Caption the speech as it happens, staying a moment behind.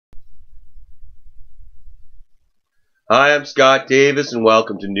Hi, I'm Scott Davis, and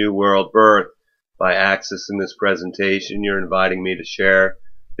welcome to New World Birth. By accessing this presentation, you're inviting me to share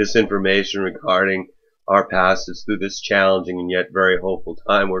this information regarding our passage through this challenging and yet very hopeful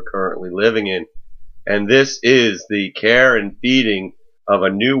time we're currently living in. And this is the care and feeding of a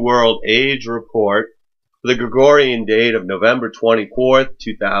New World Age report for the Gregorian date of November 24th,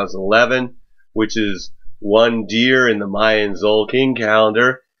 2011, which is One Deer in the Mayan Tzolkin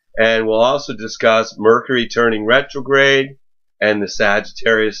calendar. And we'll also discuss Mercury turning retrograde and the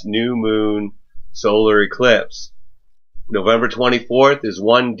Sagittarius new moon solar eclipse. November 24th is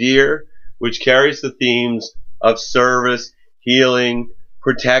One Deer, which carries the themes of service, healing,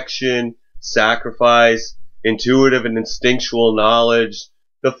 protection, sacrifice, intuitive and instinctual knowledge,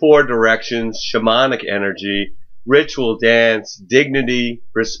 the four directions, shamanic energy, ritual dance, dignity,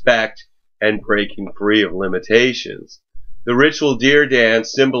 respect, and breaking free of limitations. The ritual deer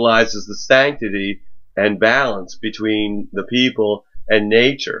dance symbolizes the sanctity and balance between the people and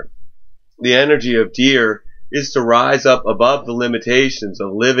nature. The energy of deer is to rise up above the limitations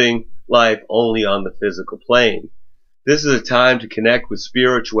of living life only on the physical plane. This is a time to connect with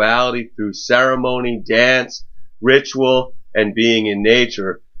spirituality through ceremony, dance, ritual, and being in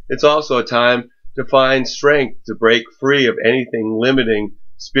nature. It's also a time to find strength to break free of anything limiting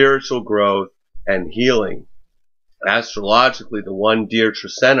spiritual growth and healing. Astrologically, the One Deer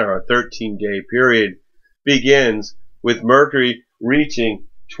Tzolkin, our 13-day period, begins with Mercury reaching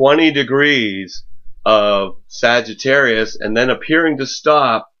 20 degrees of Sagittarius and then appearing to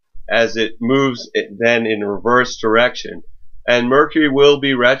stop as it moves then in reverse direction. And Mercury will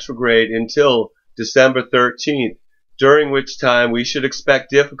be retrograde until December 13th, during which time we should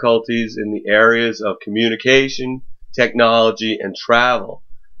expect difficulties in the areas of communication, technology, and travel.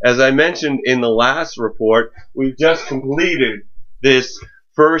 As I mentioned in the last report, we've just completed this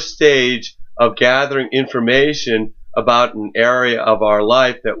first stage of gathering information about an area of our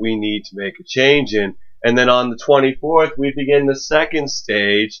life that we need to make a change in. And then on the 24th, we begin the second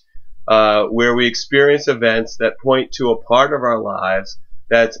stage where we experience events that point to a part of our lives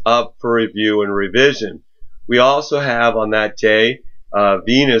that's up for review and revision. We also have on that day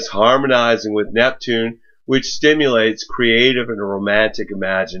Venus harmonizing with Neptune, which stimulates creative and romantic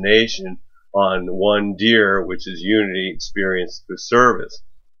imagination on One Deer, which is unity experienced through service.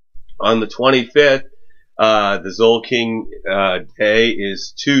 On the 25th, the Tzolkin day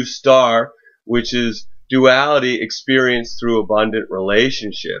is Two Star, which is duality experienced through abundant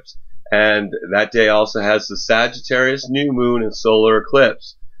relationships. And that day also has the Sagittarius new moon and solar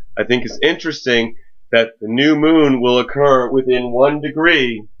eclipse. I think it's interesting that the new moon will occur within 1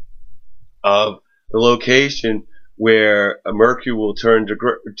 degree of the location where Mercury will turn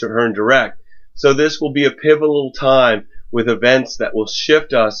direct. So this will be a pivotal time with events that will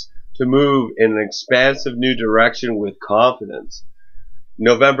shift us to move in an expansive new direction with confidence.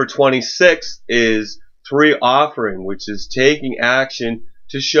 November 26th is Three Offering, which is taking action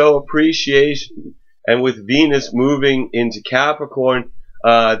to show appreciation. And with Venus moving into Capricorn,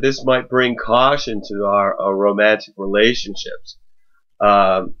 this might bring caution to our romantic relationships.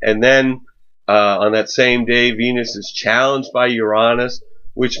 And then on that same day, Venus is challenged by Uranus,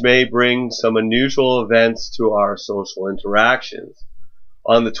 which may bring some unusual events to our social interactions.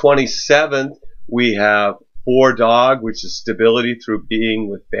 On the 27th, we have Four Dog, which is stability through being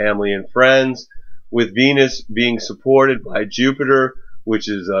with family and friends, with Venus being supported by Jupiter, which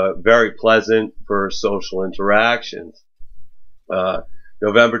is very pleasant for social interactions.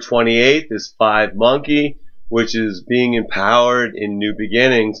 November 28th is Five Monkey, which is being empowered in new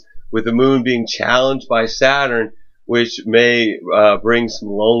beginnings, with the moon being challenged by Saturn, which may bring some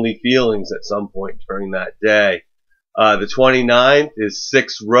lonely feelings at some point during that day. The 29th is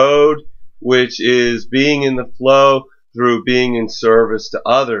Six Road, which is being in the flow through being in service to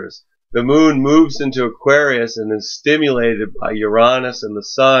others. The moon moves into Aquarius and is stimulated by Uranus and the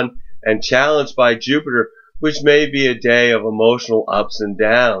Sun and challenged by Jupiter, which may be a day of emotional ups and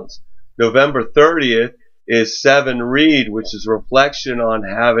downs. November 30th is Seven Reed, which is reflection on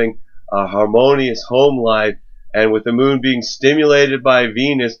having a harmonious home life, and with the moon being stimulated by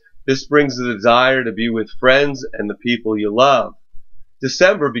Venus, this brings the desire to be with friends and the people you love.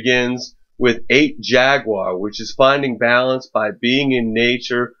 December begins with Eight Jaguar, which is finding balance by being in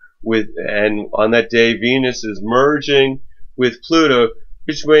nature and on that day Venus is merging with Pluto,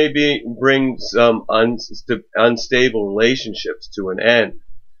 which may bring some unstable relationships to an end.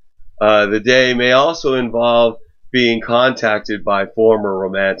 The day may also involve being contacted by former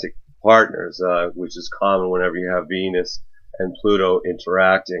romantic partners, which is common whenever you have Venus and Pluto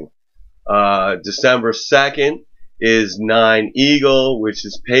interacting. December 2nd is Nine Eagle, which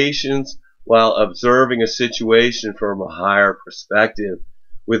is patience, while observing a situation from a higher perspective.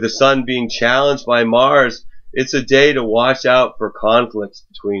 With the sun being challenged by Mars, it's a day to watch out for conflicts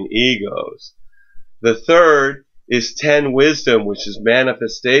between egos. The third is 10 wisdom, which is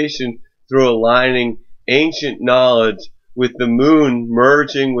manifestation through aligning ancient knowledge with the moon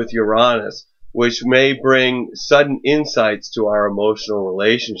merging with Uranus, which may bring sudden insights to our emotional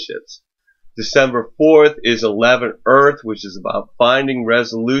relationships. December 4th is 11 Earth, which is about finding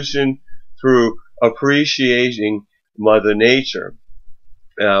resolution through appreciating Mother Nature.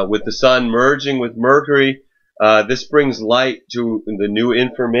 With the sun merging with Mercury, this brings light to the new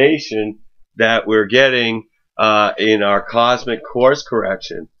information that we're getting in our cosmic course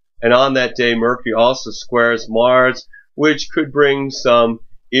correction. And on that day, Mercury also squares Mars, which could bring some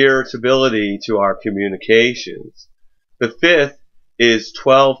irritability to our communications. The fifth is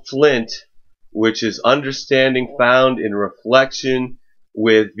 12 Flint, which is understanding found in reflection,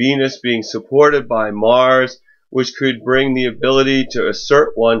 with Venus being supported by Mars, which could bring the ability to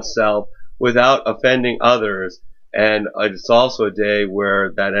assert oneself without offending others. And it's also a day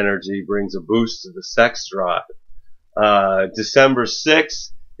where that energy brings a boost to the sex drive. December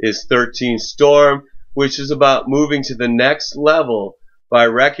 6th is 13 Storm, which is about moving to the next level by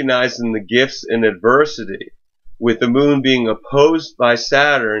recognizing the gifts in adversity. With the moon being opposed by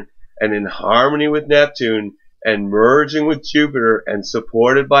Saturn and in harmony with Neptune and merging with Jupiter and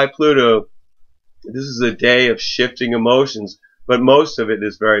supported by Pluto, this is a day of shifting emotions, but most of it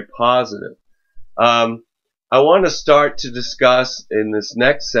is very positive. I want to start to discuss in this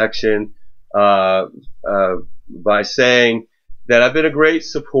next section by saying that I've been a great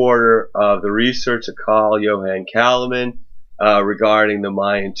supporter of the research of Carl Calleman regarding the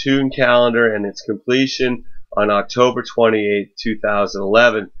Mayan Tun calendar and its completion on October 28,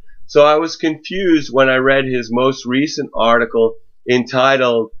 2011. So I was confused when I read his most recent article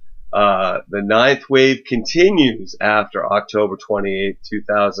entitled The Ninth Wave Continues After October 28,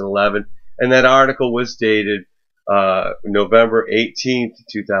 2011, and that article was dated November 18,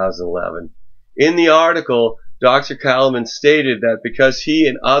 2011. In the article, Dr. Calleman stated that because he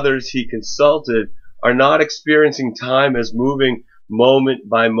and others he consulted are not experiencing time as moving moment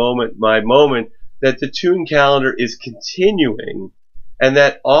by moment by moment, that the Tun calendar is continuing, and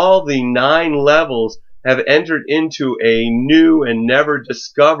that all the 9 levels have entered into a new and never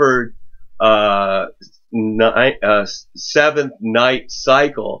discovered 7th night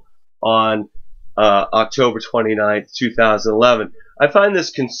cycle on October 29th, 2011. I find this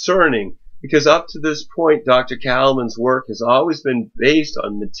concerning because up to this point, Dr. Calleman's work has always been based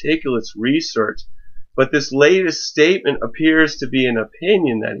on meticulous research, but this latest statement appears to be an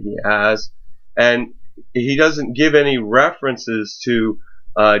opinion that he has, and he doesn't give any references to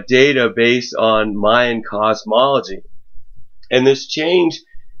data based on Mayan cosmology. And this change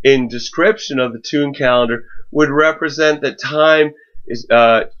in description of the Tun calendar would represent that time is,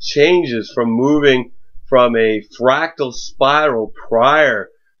 changes from moving from a fractal spiral prior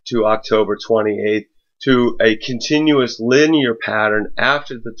to October 28th to a continuous linear pattern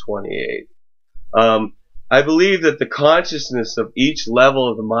after the 28th. I believe that the consciousness of each level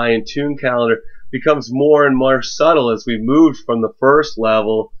of the Mayan Tun calendar becomes more and more subtle as we moved from the first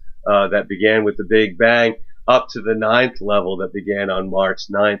level that began with the Big Bang up to the 9th level that began on March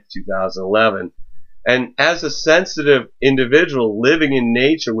 9th, 2011. And as a sensitive individual living in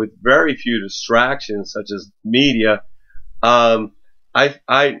nature with very few distractions such as media, I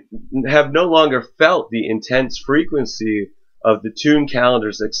have no longer felt the intense frequency of the Tun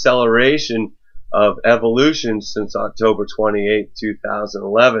calendar's acceleration of evolution since October 28,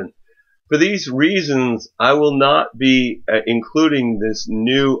 2011. For these reasons, I will not be including this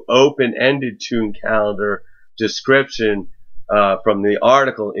new open-ended Tun calendar description from the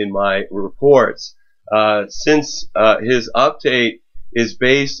article in my reports, since his update is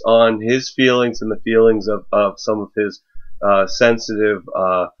based on his feelings and the feelings of some of his sensitive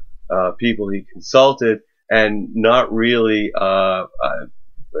people he consulted, and not really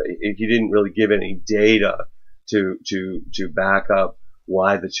he didn't really give any data to back up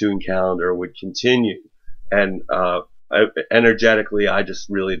why the Tun calendar would continue. And energetically, I just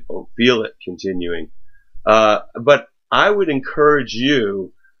really don't feel it continuing. But I would encourage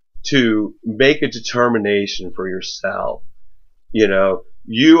you to make a determination for yourself. You know,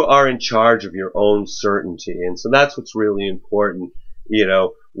 you are in charge of your own certainty, and so that's what's really important. You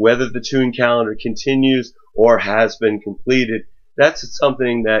know, whether the Tun calendar continues or has been completed, that's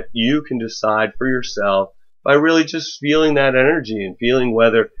something that you can decide for yourself by really just feeling that energy and feeling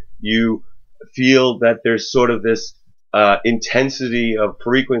whether you feel that there's sort of this intensity of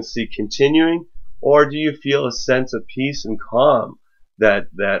frequency continuing, or do you feel a sense of peace and calm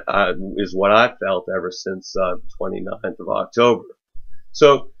is what I've felt ever since 29th of October.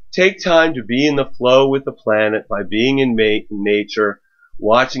 So take time to be in the flow with the planet by being in nature,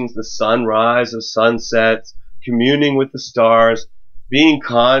 watching the sunrise or sunsets, communing with the stars, being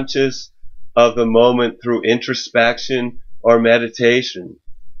conscious of the moment through introspection or meditation.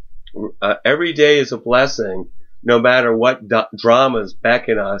 Every day is a blessing, no matter what dramas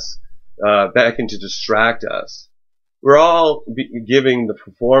beckon to distract us. We're all giving the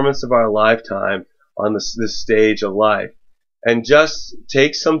performance of our lifetime on this stage of life. And just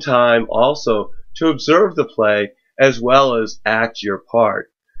take some time also to observe the play as well as act your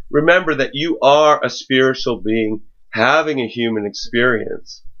part. Remember that you are a spiritual being having a human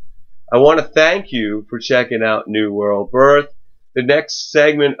experience. I want to thank you for checking out New World Birth. The next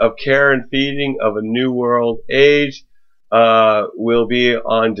segment of Care and Feeding of a New World Age will be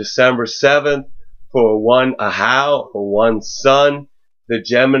on December 7th for one Ahau, or one sun, the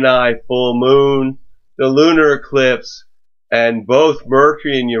Gemini full moon, the lunar eclipse, and both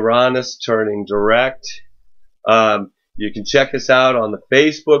Mercury and Uranus turning direct. You can check us out on the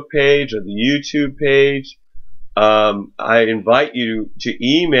Facebook page or the YouTube page. I invite you to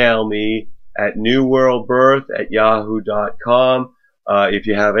email me at newworldbirth@yahoo.com if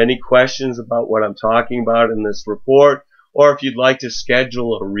you have any questions about what I'm talking about in this report, or if you'd like to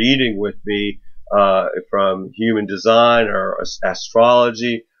schedule a reading with me from human design or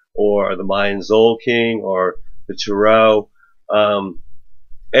astrology or the Mayan Tzolkin or the Tarot.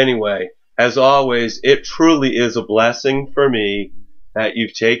 Anyway, as always, it truly is a blessing for me that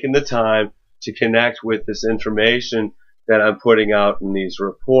you've taken the time to connect with this information that I'm putting out in these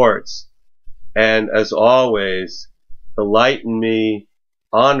reports. And as always, the light in me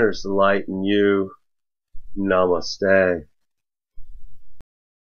honors the light in you. Namaste.